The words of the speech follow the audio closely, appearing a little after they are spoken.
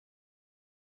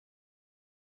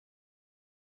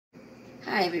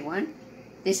Hi everyone,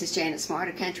 this is Janet Smart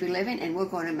of Country Living, and we're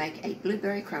going to make a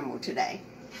blueberry crumble today.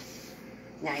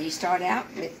 Now you start out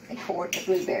with a quart of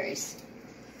blueberries.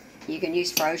 You can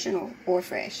use frozen or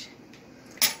fresh.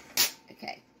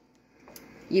 Okay,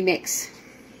 you mix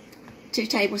 2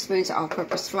 tablespoons of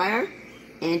all-purpose flour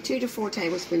and 2 to 4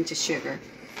 tablespoons of sugar.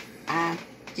 I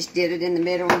just did it in the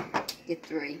middle, get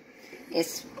 3.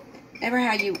 It's ever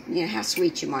how you know how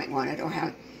sweet you might want it, or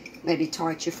how maybe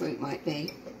tart your fruit might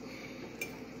be.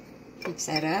 Mix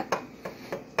that up.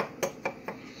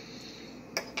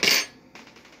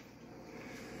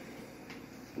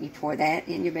 You pour that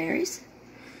in your berries,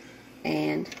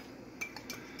 and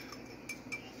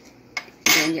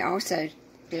then you also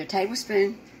do a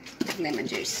tablespoon of lemon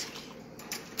juice.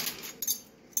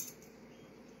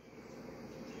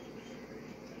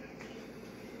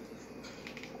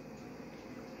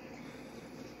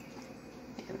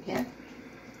 There we go.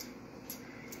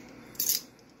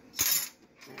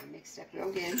 Mixed up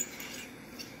real good.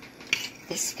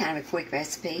 This is kind of a quick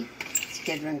recipe. It's a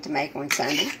good one to make on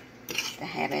Sunday to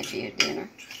have at your dinner.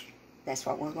 That's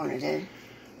what we're going to do.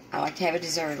 I like to have a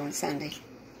dessert on Sunday.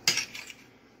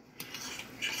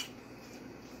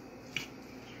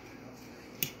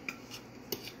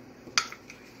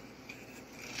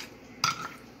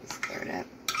 Stir it up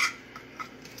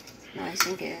nice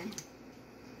and good.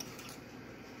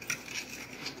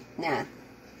 Now,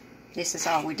 this is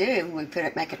all we do. We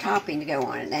make a topping to go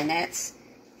on it, and that's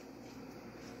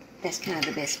kind of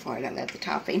the best part. I love the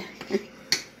topping.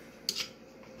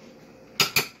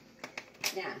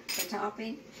 Now, the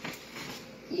topping,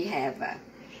 you have a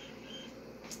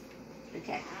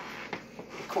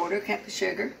quarter cup of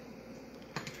sugar,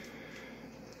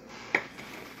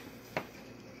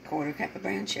 quarter cup of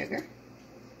brown sugar,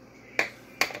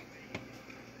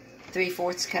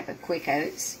 3/4 cup of quick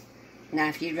oats. Now,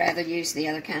 if you'd rather use the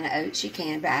other kind of oats, you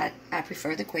can, but I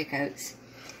prefer the quick oats.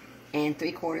 And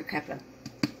 3/4 cup of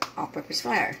all-purpose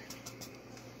flour.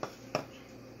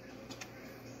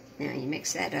 Now, you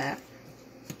mix that up.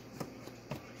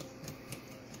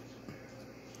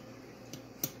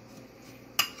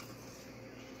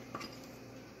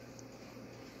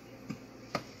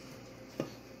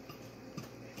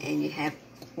 And you have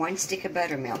 1 stick of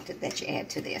butter melted that you add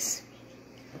to this.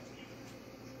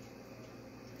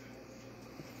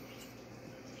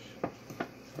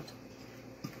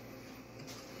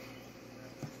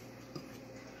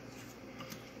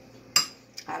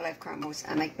 I love crumbles.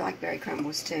 I make blackberry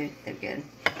crumbles too. They're good.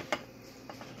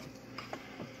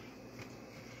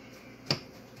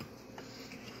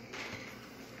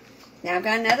 Now I've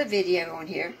got another video on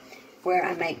here where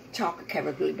I make chocolate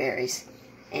covered blueberries,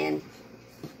 and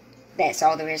that's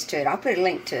all there is to it. I'll put a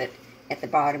link to it at the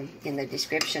bottom in the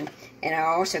description, and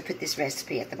I'll also put this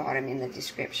recipe at the bottom in the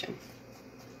description.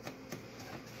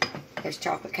 Those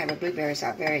chocolate covered blueberries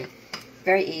are very,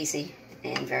 very easy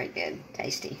and very good,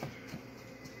 tasty.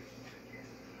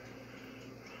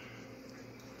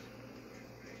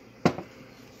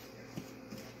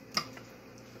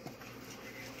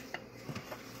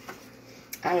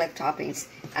 I love toppings.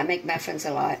 I make muffins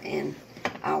a lot, and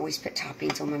I always put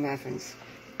toppings on my muffins.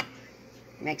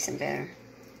 Makes them better.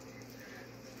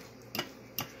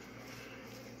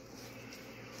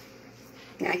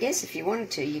 Now, I guess if you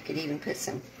wanted to, you could even put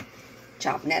some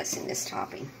chopped nuts in this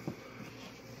topping.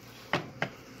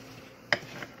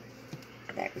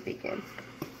 That would be good.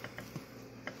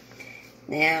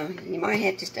 Now, you might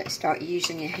have to start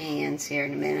using your hands here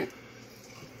in a minute.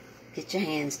 Get your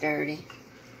hands dirty.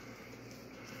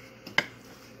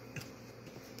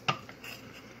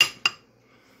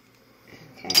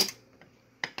 Okay.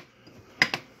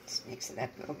 Just mix it up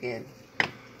real good.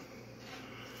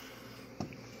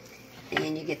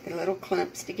 And you get the little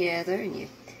clumps together and you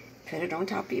put it on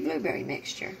top of your blueberry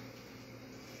mixture.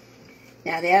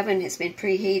 Now the oven has been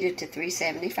preheated to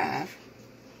 375.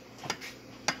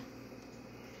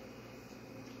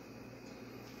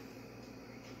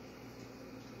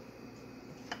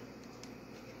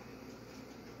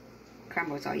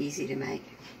 Crumbles are easy to make.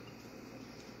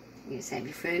 You just have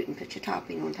your fruit and put your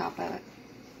topping on top of it.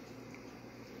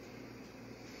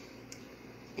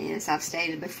 And as I've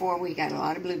stated before, we got a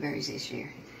lot of blueberries this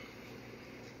year.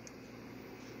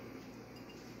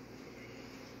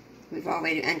 We've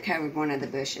already uncovered one of the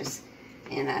bushes,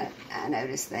 and I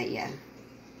noticed the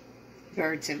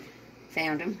birds have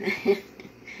found them.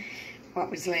 What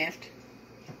was left.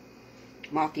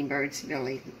 Mockingbirds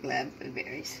really love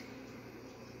blueberries.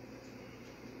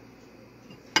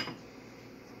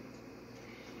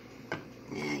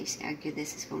 Now you see how good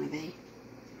this is going to be.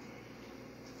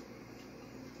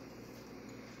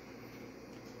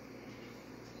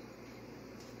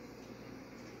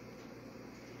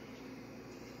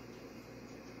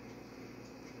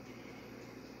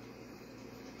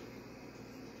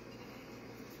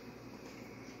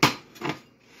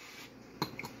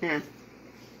 Now,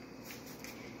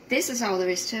 this is all there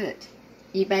is to it.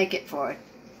 You bake it for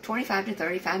 25 to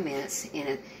 35 minutes in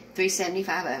a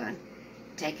 375 oven.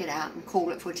 Take it out and cool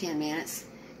it for 10 minutes,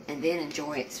 and then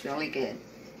enjoy it. It's really good.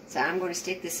 So I'm going to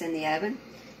stick this in the oven.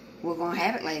 We're going to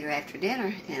have it later after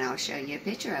dinner, and I'll show you a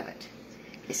picture of it.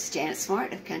 This is Janet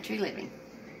Smart of Country Living.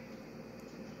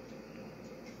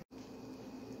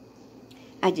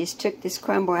 I just took this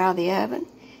crumble out of the oven,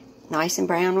 nice and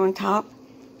brown on top,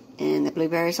 and the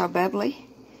blueberries are bubbly.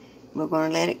 We're going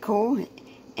to let it cool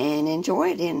and enjoy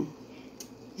it in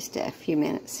just a few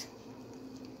minutes.